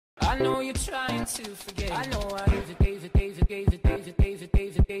I know you're trying to forget. I know I gave it.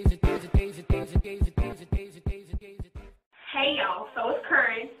 Hey y'all, so it's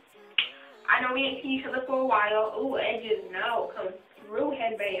Curran. I know we ain't seen each other for a while. Ooh, edges, no, come through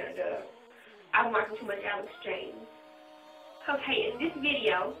headband. I've been watching too much Alex James. Okay, in this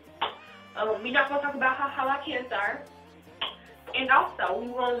video, we're not gonna talk about how I cancer. And also, we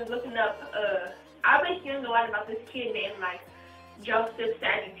want to looking up, I've been hearing a lot about this kid named, like, Jacob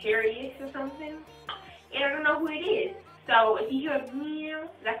Sartorius or something. And I don't know who it is. So, if you hear a meow,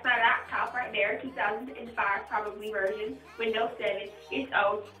 that's my laptop right there, 2005 probably version, Windows 7. It's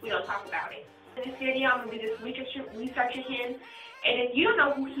old, we don't talk about it. In this video, I'm going to do this research of him. And if you don't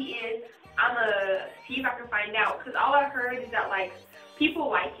know who he is, I'm going to see if I can find out. Because all I heard is that, like, people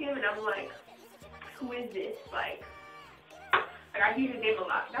like him, and I'm like, who is this? Like I hear his name a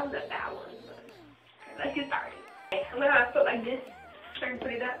lot. That was a bad one. But let's get started. I'm going to have to put like this so I can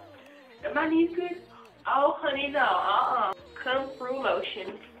put it up. Are my knees good? Oh, honey, no. Come through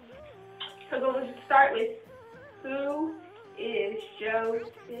lotion. So I'm going to start with, who is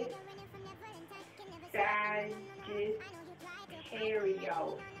Jacob Sartorius?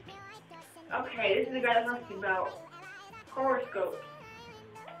 Okay, this is the guy that talks about horoscopes.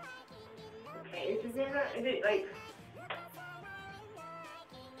 Okay, is it like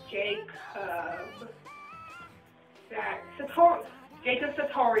Jacob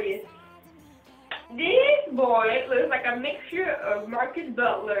Sartorius. This boy looks like a mixture of Marcus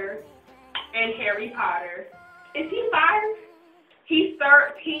Butler and Harry Potter. Is he 5? He's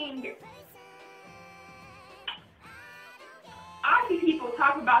 13. I see people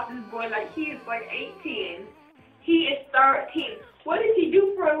talk about this boy like he is like 18. He is 13. What does he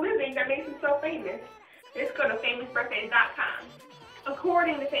do for a living that makes him so famous? Let's go to famousbirthdays.com.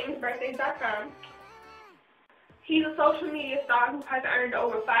 According to famousbirthdays.com, he's a social media star who has earned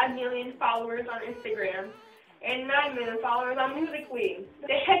over 5 million followers on Instagram and 9 million followers on Musical.ly.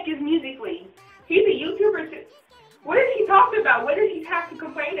 The heck is Musical.ly? He's a YouTuber too. What is he talking about? What does he have to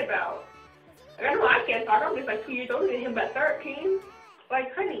complain about? I know I can't talk. I'm just like 2 years older than him, but 13?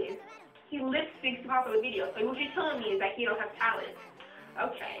 Like, honey, he lip syncs to popular videos. So what you're telling me is that he don't have talent.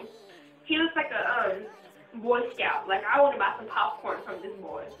 Okay. He looks like a Boy Scout. Like, I want to buy some popcorn from this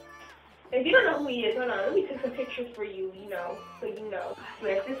boy. If you don't know who he is, hold on. Let me take some pictures for you, you know, so you know. I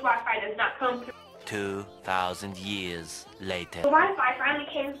swear, if this Wi-Fi does not come through. 2,000 years later. The Wi-Fi finally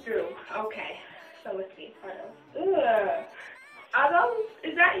came through. Okay. So let's see. Ugh. Are those,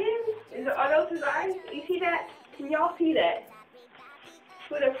 is that him? Are those his eyes? You see that? Can y'all see that?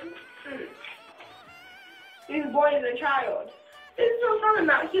 This boy is a child. This is what I'm talking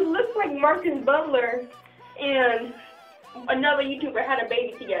about. He looks like Marcus Butler and another YouTuber had a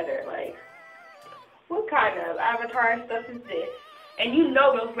baby together. Like, what kind of avatar stuff is this? And you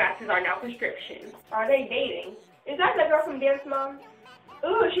know those glasses are now prescription. Are they dating? Is that the girl from Dance Mom?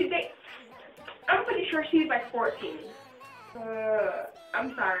 Ooh, she's dating. I'm pretty sure she's like 14.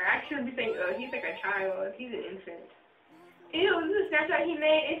 I'm sorry. I shouldn't be saying, he's like a child. He's an infant. Ew, this is a Snapchat he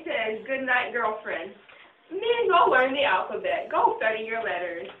made. It says, good night, girlfriend. Man, go learn the alphabet. Go study your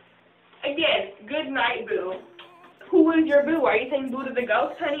letters. Again, good night, boo. Who is your boo? Are you saying boo to the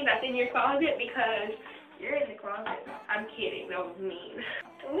ghost, honey, that's in your closet? Because you're in the closet. I'm kidding. That was mean.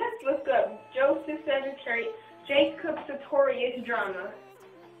 Let's look up Jacob Sartorius drama.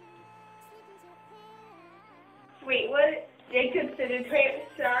 Wait, what? Jacob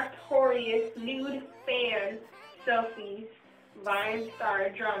Sartorius nude fan selfies, Vine star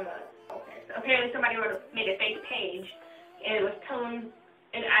drama. Okay, so apparently somebody made a fake page and it was telling,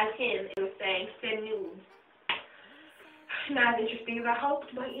 and as him, it was saying send nudes. Not as interesting as I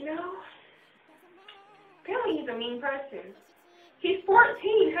hoped, but you know, apparently he's a mean person. He's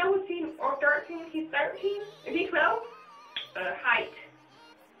 14. How is he? Or 13? He's 13? Is he 12? Height.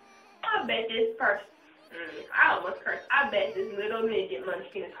 I bet this person. I almost cursed. I bet this little midget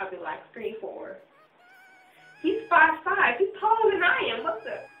munchkin is probably like 3'4". He's 5'5". He's taller than I am. What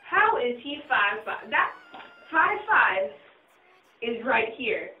the? How is he 5'5"? That 5'5" is right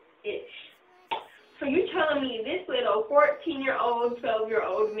here-ish. So you're telling me this little 14-year-old,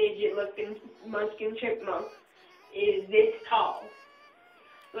 12-year-old midget-looking munchkin chipmunk is this tall?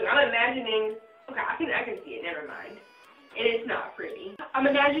 Look, I'm imagining. Okay, I can see it. Never mind. And it's not pretty. I'm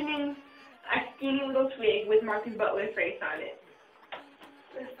imagining a skinny little twig with Marcus Butler's face on it.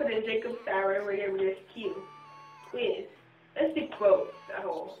 Let's put in Jacob Sartorius wherever there's Q. Quiz. Let's do quotes.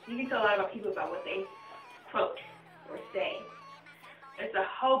 You can tell a lot about people about what they quote or say. There's a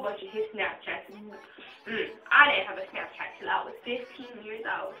whole bunch of his Snapchats. I didn't have a Snapchat till I was 15 years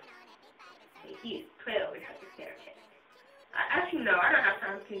old. And he's 12 and has a Snapchat. Actually, no, I don't have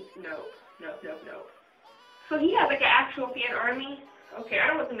time to, So he has like an actual fan army. Okay, I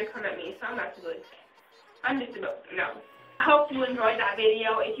don't want them to come at me, so I'm not too good. I'm just about, no. I hope you enjoyed that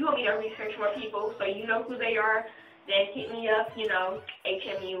video. If you want me to research more people so you know who they are, then hit me up, you know,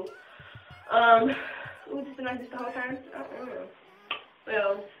 HMU. Ooh, just been like this the whole time?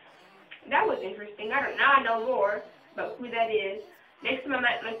 Well, that was interesting. Now I know more about who that is. Next time I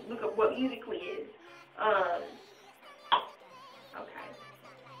might like look up what Musically is. Okay.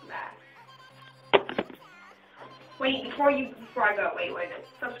 Bye. Wait, before I go, wait.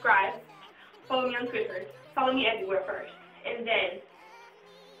 Subscribe. Follow me on Twitter. Follow me everywhere first. And then,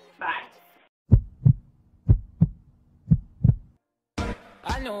 bye.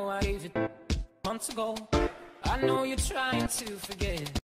 I know I gave it months ago. I know you're trying to forget.